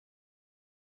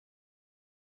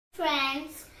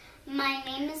Friends, my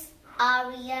name is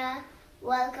Arya.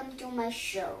 Welcome to my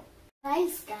show.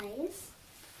 Guys,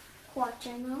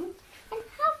 quarter note and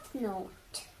half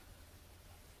note.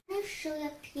 I'll show you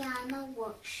a piano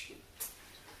worksheet.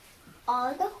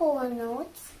 All the whole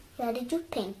notes ready to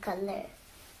pink color.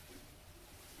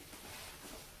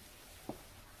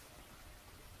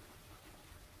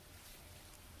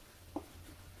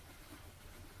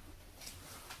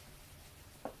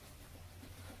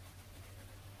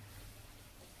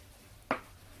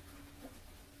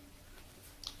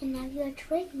 And now you are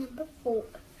trick number 4.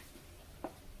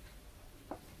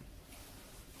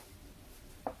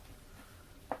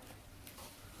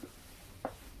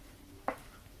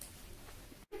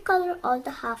 Color all the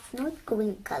half note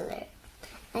green color,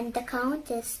 and the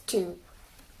count is 2.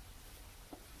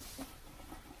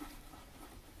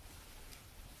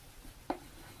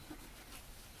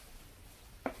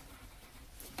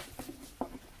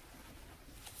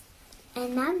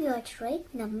 And now you are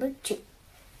trick number 2.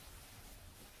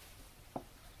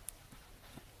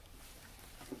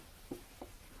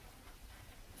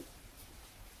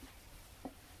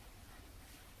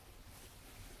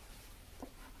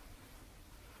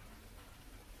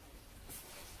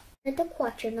 With the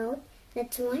quarter note,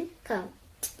 let's one count.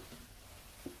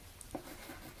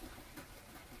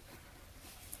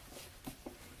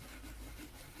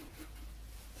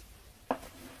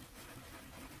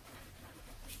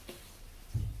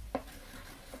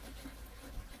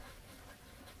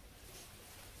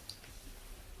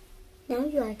 Now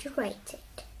you have to write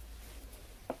it.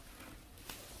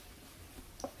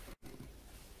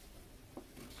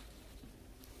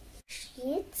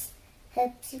 Sheets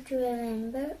helps you to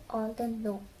remember all the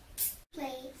notes.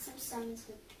 Play some songs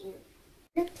with you.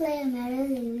 I'm going to play a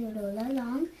Merrily roll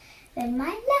along with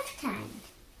my left hand.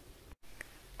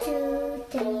 2,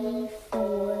 3,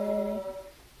 4,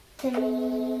 3,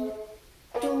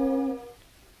 2,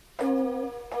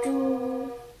 2,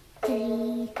 2,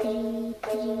 3, 3,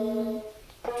 3,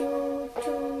 2,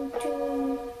 2,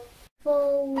 2,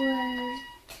 4,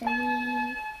 3,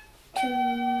 2,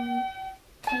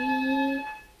 3,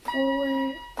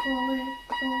 4, 4,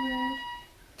 4,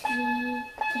 3,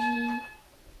 3,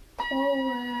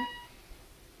 4,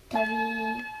 3,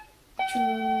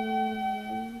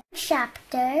 2.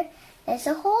 Chapter is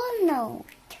a whole note.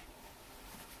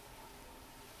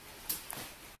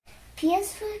 P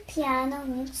is for piano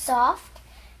means soft.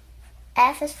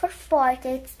 F is for forte,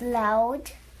 it's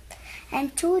loud.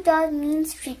 And 2 dot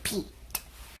means repeat.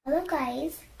 Hello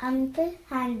guys, I'm the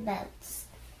Handbells.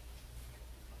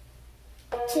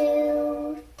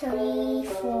 2, 3,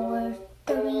 4,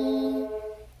 3,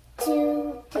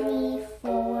 2, 3,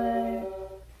 4,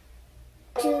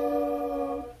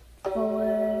 2,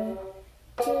 4,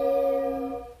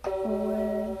 2,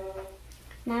 4.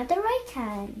 Now the right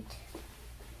hand.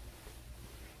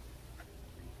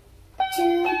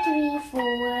 2, 3,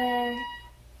 4,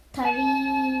 3,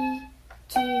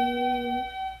 2,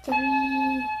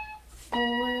 3, 4,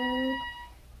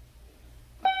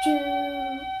 2,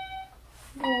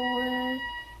 4,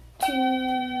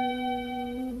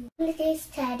 2. Look at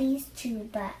Teddy's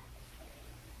tuba.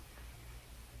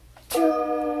 2,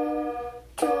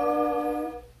 2,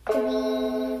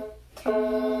 3,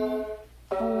 3,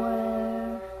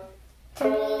 4, 3,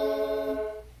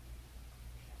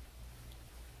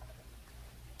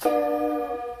 2,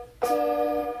 2,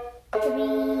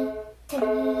 3, 3,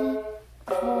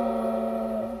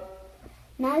 4.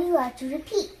 Now you have to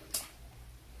repeat.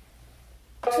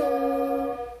 2,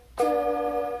 2,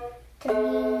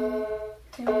 3,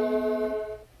 3,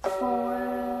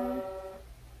 4,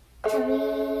 3,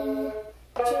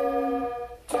 2,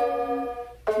 2,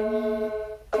 3,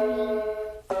 3,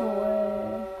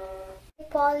 4.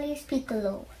 Polly's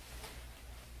Piccolo.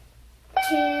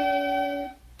 2,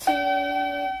 2,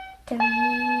 3,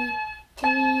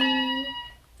 3,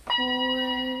 4,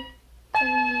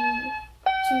 3,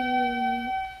 2,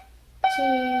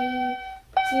 2,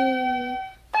 2,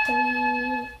 3,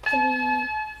 3,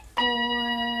 4.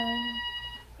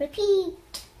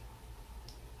 Repeat.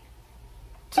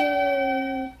 2,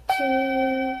 2,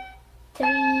 3,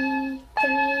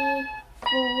 3,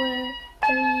 4,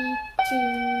 3,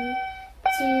 2,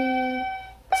 2,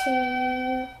 2,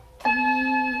 3,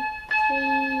 3,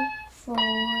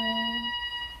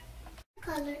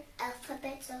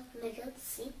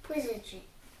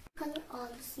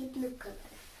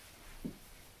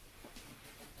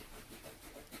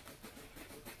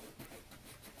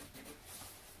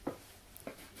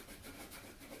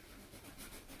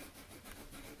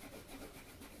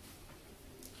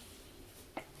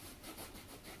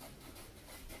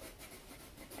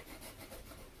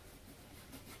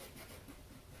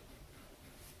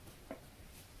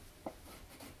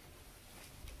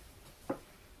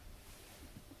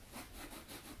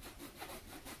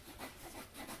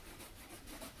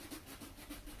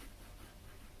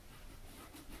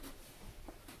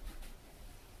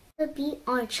 It will be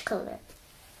orange color.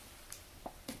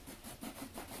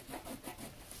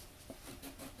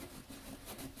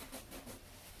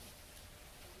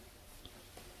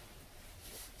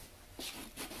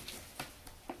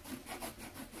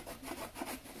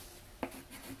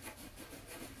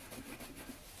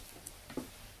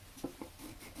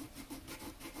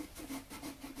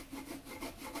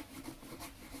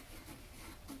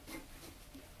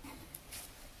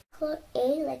 Color A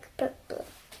like purple.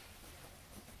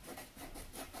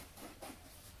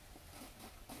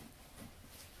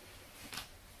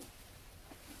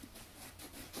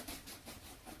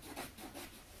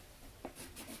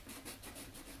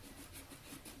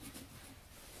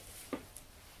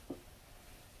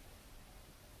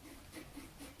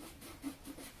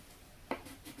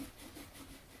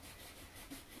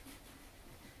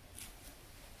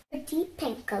 A deep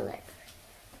pink color.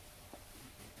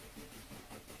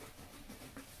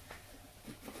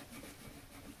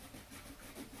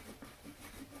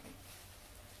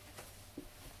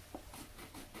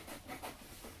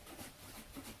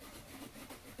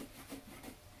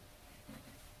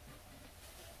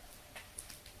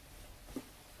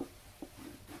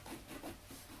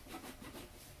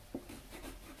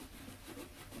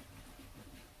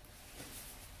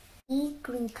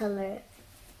 Green color.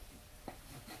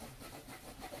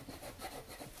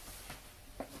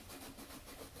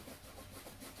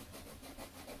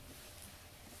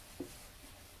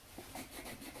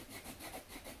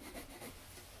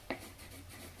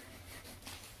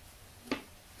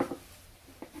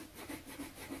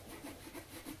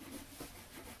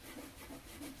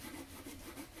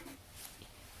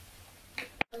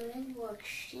 In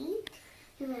worksheet,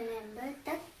 you remember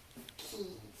the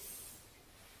keys.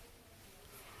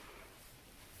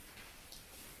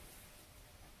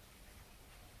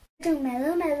 To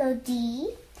Mellow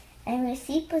Melody and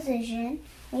receive position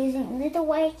using only the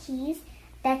white keys,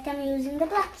 that time using the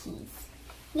black keys.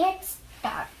 Let's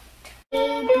start.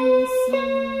 A, B, C,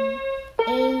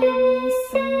 A, B,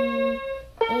 C,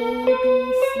 A, B,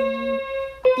 C,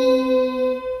 B,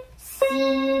 C,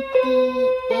 B,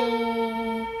 A.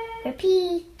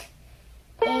 Repeat.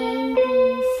 A, B,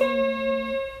 C,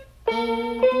 A,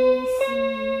 B, C,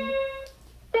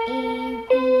 A,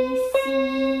 B, C,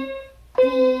 B,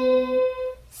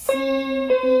 C,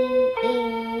 B, A.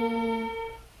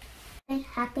 And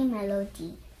happy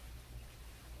melody.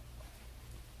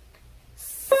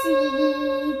 C,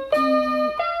 D,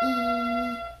 E,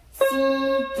 C,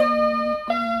 D, E,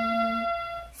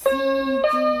 C,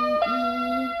 D, E,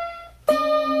 D,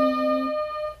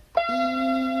 E,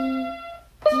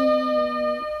 D,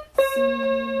 C.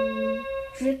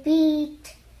 Repeat.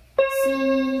 C,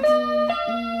 D,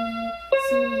 E,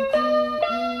 C, D,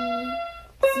 E,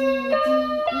 C, D,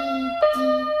 E, D,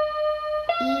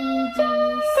 E, D,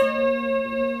 C.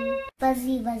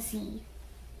 Wuzzy, Wuzzy.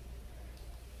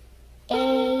 A,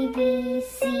 B,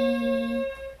 C,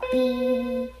 B,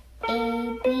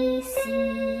 A, B, C,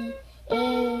 A,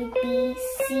 B,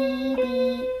 C, B,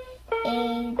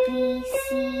 A, B, C.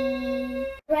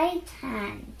 Right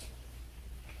hand.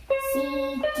 C,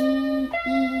 D,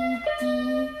 E, D,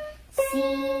 C,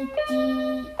 D,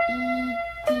 E,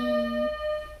 D,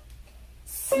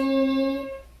 C,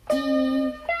 D,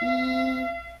 E,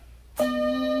 D,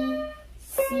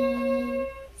 C,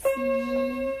 C.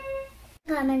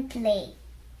 Come and play.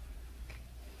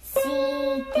 C,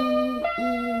 D,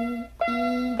 E, E,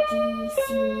 D, C.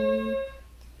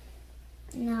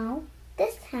 Now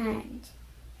this hand.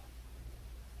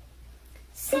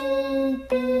 C,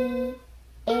 B,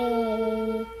 A,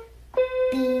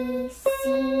 B, C.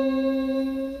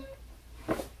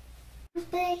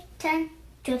 Play tongue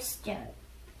twister.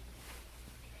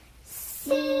 C,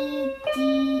 D,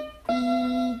 E,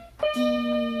 D,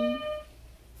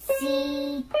 C,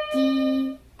 D,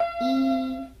 E,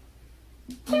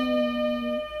 D,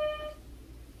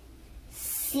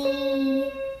 C,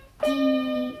 D,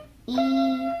 E,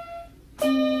 D,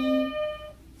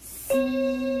 C,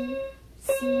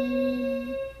 C,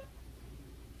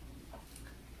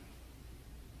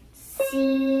 C,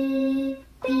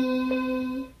 B,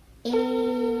 A,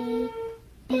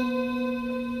 B,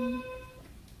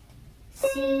 C,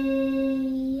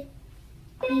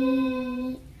 B,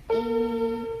 A,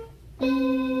 B,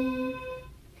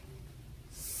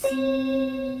 C,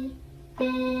 B,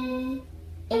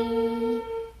 A,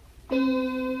 B,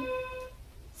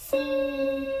 C,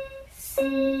 C.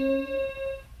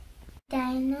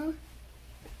 Dino,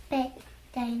 pet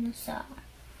dinosaur.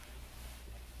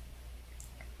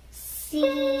 C,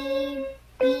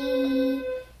 B,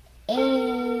 A,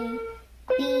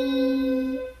 B,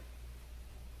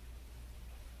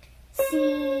 C,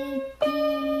 D,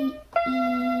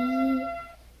 E,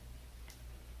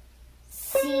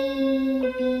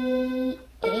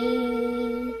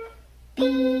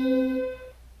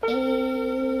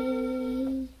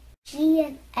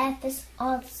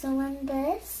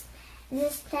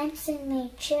 This time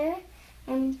signature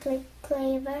and play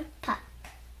clever pop.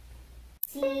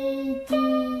 C, D,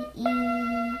 E,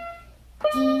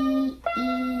 D,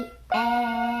 E,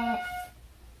 F,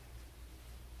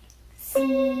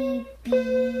 C, B,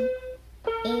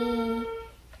 A,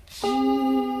 G,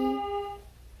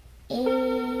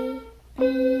 A, B,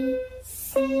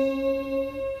 C.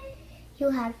 You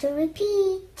have to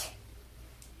repeat.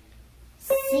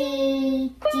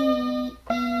 C, D,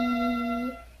 E,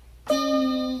 D,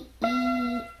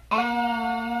 E,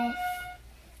 F,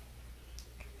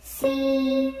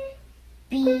 C,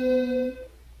 B,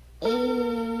 A,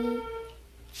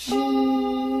 G,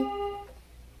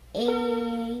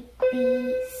 A, B,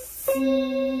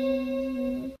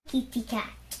 C. Kitty cat.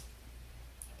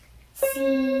 C,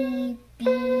 B,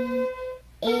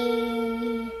 A,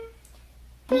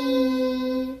 B,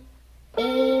 A,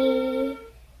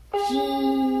 G,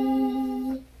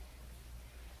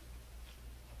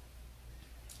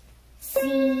 C,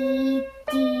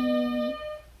 D,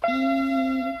 E,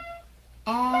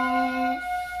 F,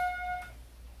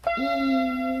 E,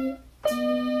 D,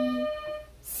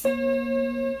 C.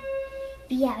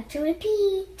 We have to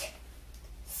repeat.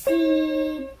 C,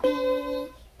 B,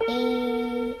 A,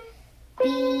 B,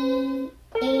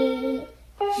 A,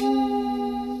 G,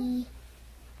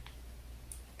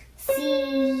 C,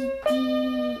 D,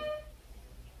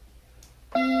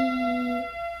 E,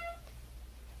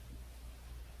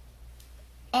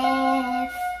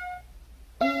 F,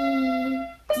 E,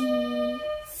 D,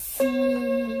 C.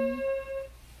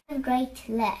 Right,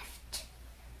 left,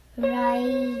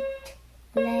 right,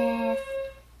 left,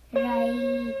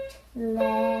 right,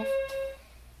 left,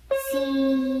 C,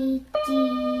 D,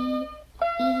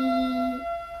 E,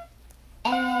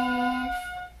 F,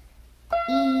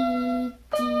 E,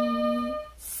 D,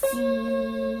 C.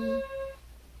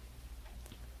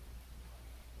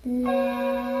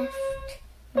 Left,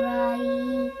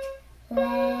 right,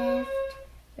 left,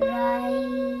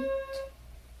 right,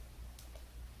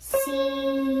 C,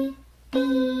 B,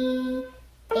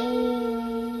 A,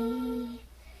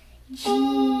 G,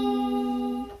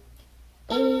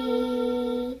 A,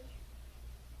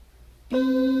 B,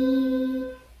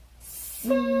 C.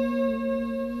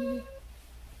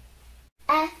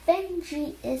 F and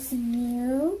G is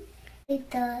new with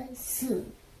the zoo.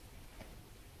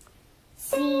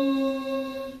 C,